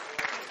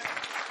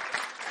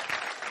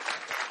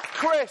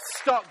 Chris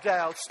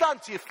Stockdale,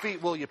 stand to your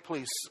feet, will you,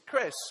 please?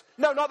 Chris.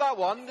 No, not that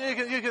one.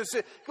 You can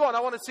see. Go on,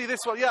 I want to see this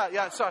one.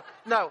 Yeah, sorry.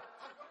 No.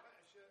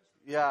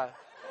 Yeah,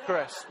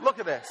 Chris. Look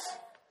at this.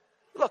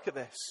 Look at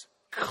this.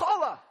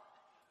 Colour.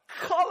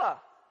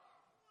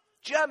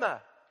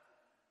 Gemma.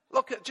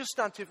 Look at, just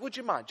stand to, would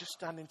you mind just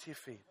standing to your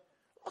feet?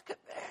 Look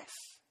at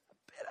this. A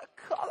bit of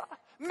colour.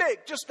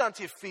 Mick, just stand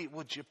to your feet,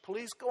 would you,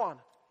 please? Go on.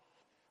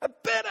 A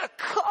bit of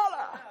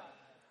colour.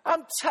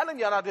 I'm telling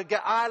you, I could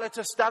get Isla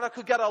to stand. I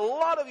could get a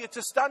lot of you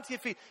to stand to your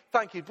feet.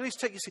 Thank you. Please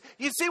take your seat.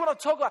 You see what I'm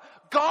talking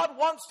about? God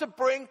wants to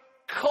bring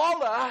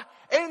colour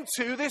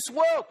into this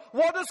world.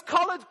 What does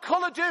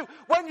colour do?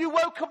 When you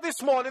woke up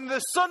this morning, the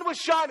sun was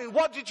shining.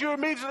 What did you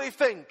immediately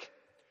think?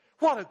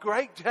 What a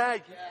great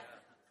day. Yeah.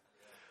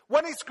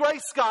 When it's grey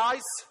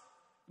skies,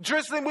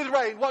 drizzling with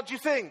rain, what do you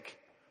think?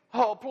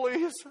 Oh,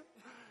 please.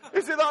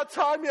 Is it that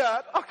time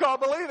yet? I can't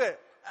believe it.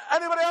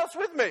 Anybody else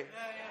with me? Yeah.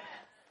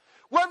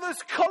 When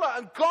there's colour,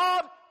 and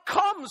God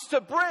comes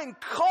to bring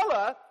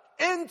colour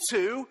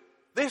into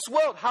this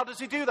world. How does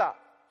he do that?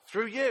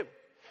 Through you.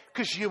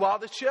 Because you are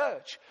the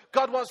church.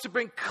 God wants to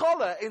bring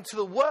colour into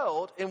the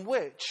world in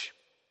which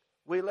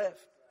we live.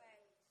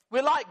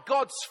 We're like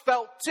God's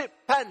felt tip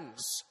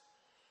pens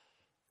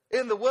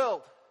in the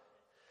world.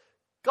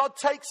 God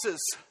takes us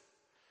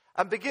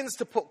and begins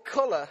to put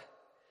colour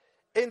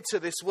into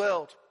this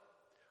world.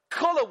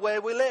 Colour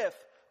where we live.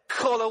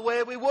 Colour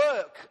where we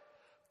work.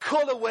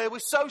 Colour where we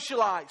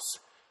socialise.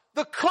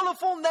 The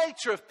colourful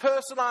nature of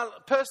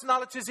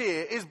personalities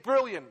here is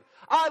brilliant.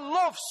 I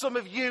love some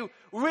of you,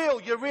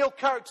 your real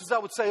characters. I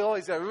would say, oh,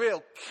 he's a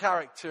real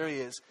character, he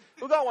is.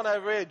 We've got one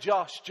over here,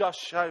 Josh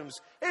Holmes.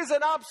 He's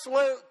an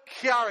absolute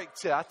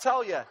character, I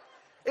tell you.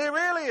 He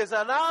really is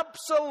an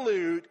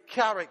absolute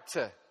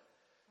character.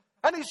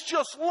 And he's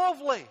just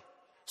lovely.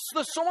 So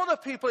there's some other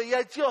people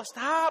here, just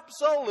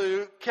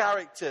absolute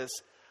characters.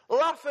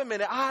 Laugh a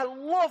minute. I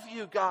love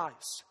you guys.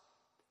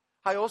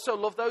 I also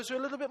love those who are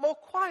a little bit more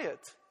quiet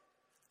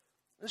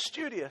and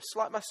studious,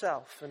 like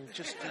myself, and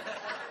just...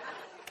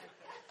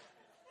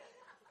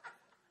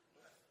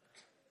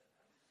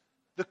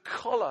 The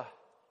colour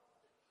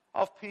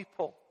of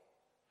people,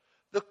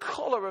 the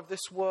colour of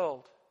this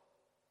world,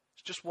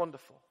 is just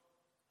wonderful.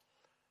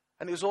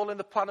 And it was all in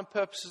the plan and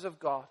purposes of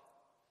God.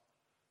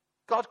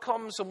 God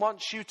comes and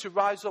wants you to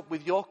rise up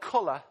with your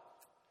colour,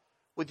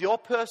 with your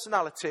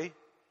personality,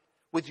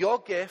 with your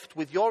gift,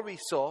 with your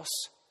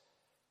resource,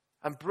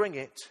 and bring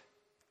it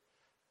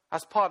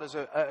as part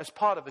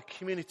of a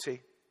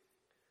community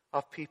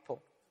of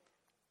people.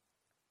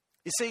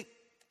 You see,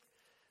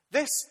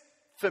 this,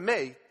 for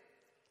me,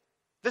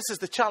 this is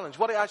the challenge.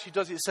 What it actually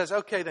does, it says,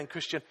 okay then,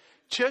 Kristian,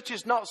 church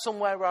is not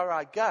somewhere where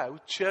I go.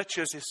 Church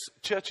is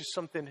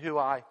something who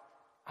I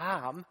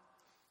am.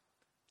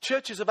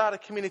 Church is about a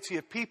community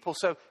of people,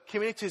 so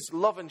communities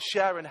love and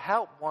share and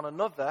help one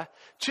another.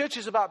 Church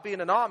is about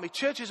being an army.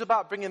 Church is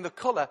about bringing the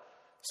colour.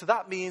 So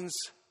that means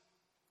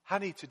I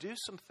need to do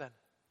something.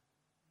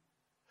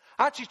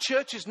 Actually,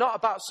 church is not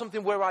about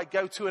something where I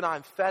go to and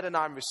I'm fed and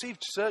I'm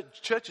received.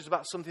 Church is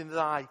about something that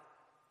I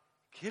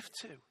give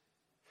to.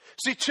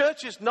 See,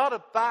 church is not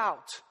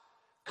about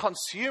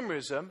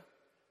consumerism.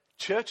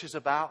 Church is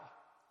about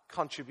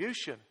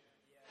contribution.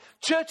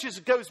 Church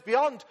goes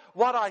beyond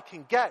what I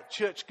can get.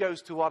 Church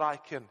goes to what I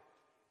can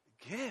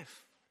give.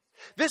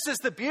 This is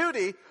the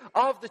beauty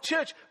of the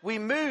church. We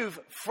move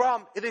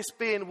from this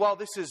being, well,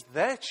 this is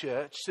their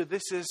church, to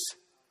this is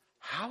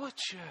our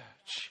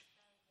church.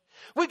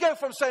 We go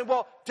from saying,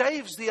 well,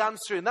 Dave's the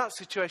answer in that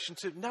situation,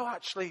 to, no,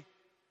 actually,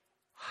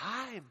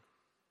 I'm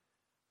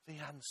the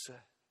answer.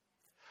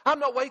 I'm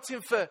not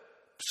waiting for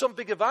some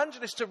big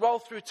evangelist to roll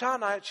through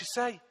town. I actually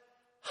say,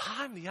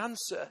 I'm the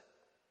answer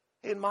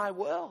in my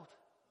world.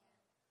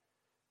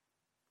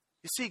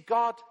 You see,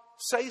 God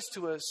says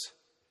to us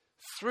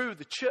through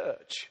the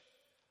church,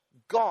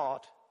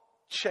 God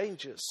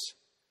changes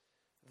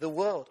the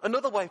world.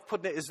 Another way of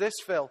putting it is this,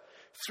 Phil.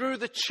 Through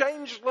the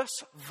changeless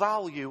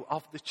value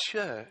of the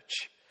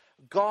church,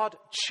 God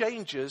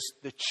changes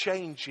the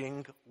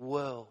changing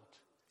world.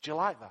 Do you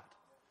like that?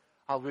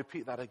 I'll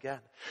repeat that again.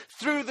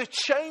 Through the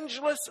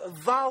changeless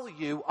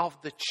value of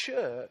the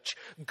church,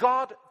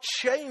 God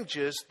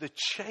changes the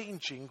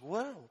changing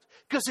world.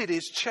 Because it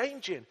is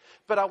changing.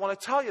 But I want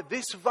to tell you,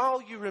 this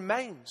value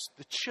remains.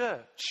 The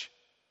church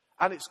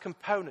and its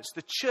components.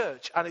 The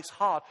church and its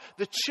heart.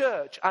 The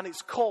church and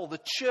its call.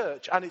 The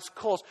church and its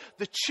cause.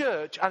 The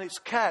church and its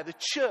care. The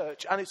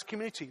church and its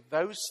community.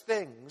 Those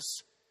things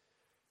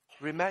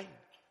remain.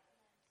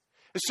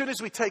 As soon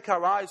as we take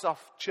our eyes off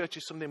church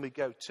is something we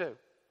go to,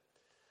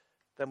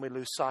 then we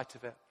lose sight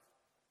of it.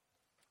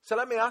 So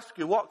let me ask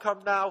you, what can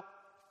now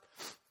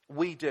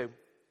we do?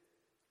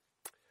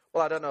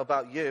 Well, I don't know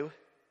about you,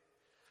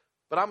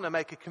 but I'm going to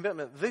make a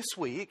commitment this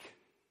week,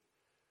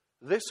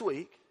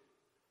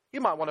 you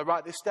might want to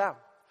write this down.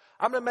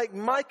 I'm going to make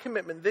my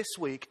commitment this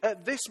week,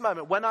 at this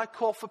moment, when I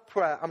call for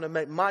prayer, I'm going to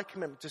make my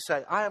commitment to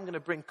say, I am going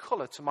to bring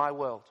colour to my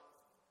world.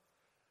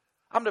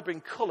 I'm going to bring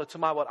colour to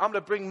my world. I'm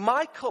going to bring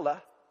my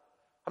colour.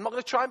 I'm not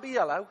going to try and be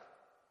yellow.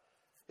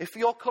 If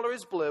your colour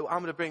is blue, I'm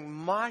going to bring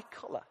my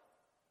colour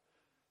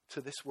to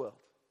this world.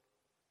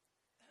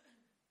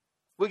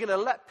 We're going to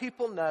let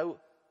people know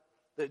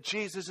that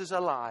Jesus is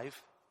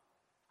alive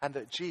and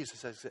that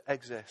Jesus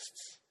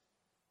exists.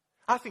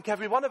 I think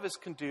every one of us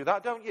can do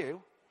that, don't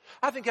you?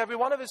 I think every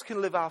one of us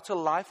can live out a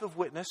life of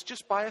witness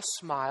just by a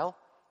smile,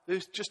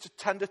 just a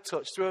tender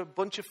touch, through a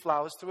bunch of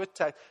flowers, through a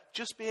text,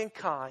 just being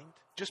kind,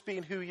 just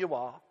being who you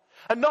are,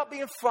 and not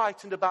being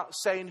frightened about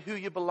saying who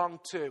you belong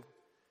to.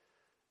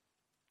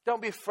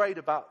 Don't be afraid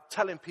about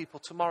telling people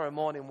tomorrow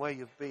morning where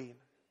you've been.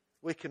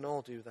 We can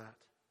all do that.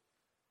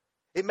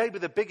 It may be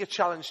the bigger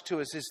challenge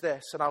to us is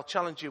this, and I'll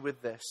challenge you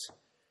with this.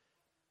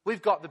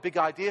 We've got the big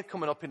idea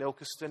coming up in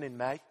Ilkeston in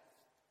May.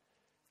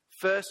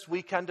 First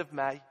weekend of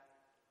May.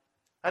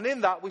 And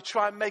in that, we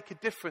try and make a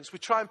difference. We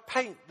try and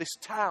paint this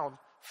town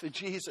for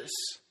Jesus.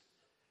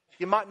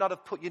 You might not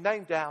have put your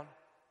name down.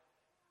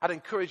 I'd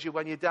encourage you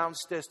when you're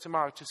downstairs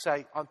tomorrow to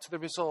say to the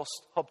Resource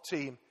Hub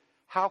team,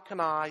 how can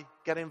I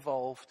get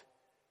involved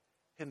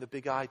in the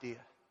big idea?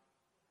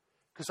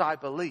 Because I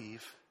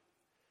believe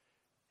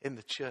in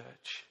the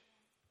church.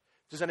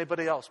 Does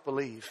anybody else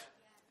believe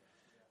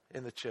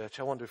in the church?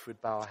 I wonder if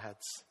we'd bow our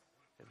heads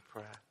in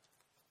prayer.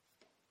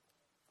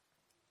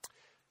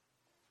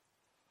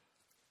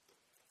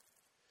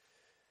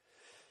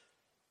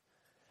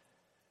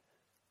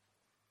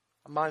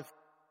 I'm mindful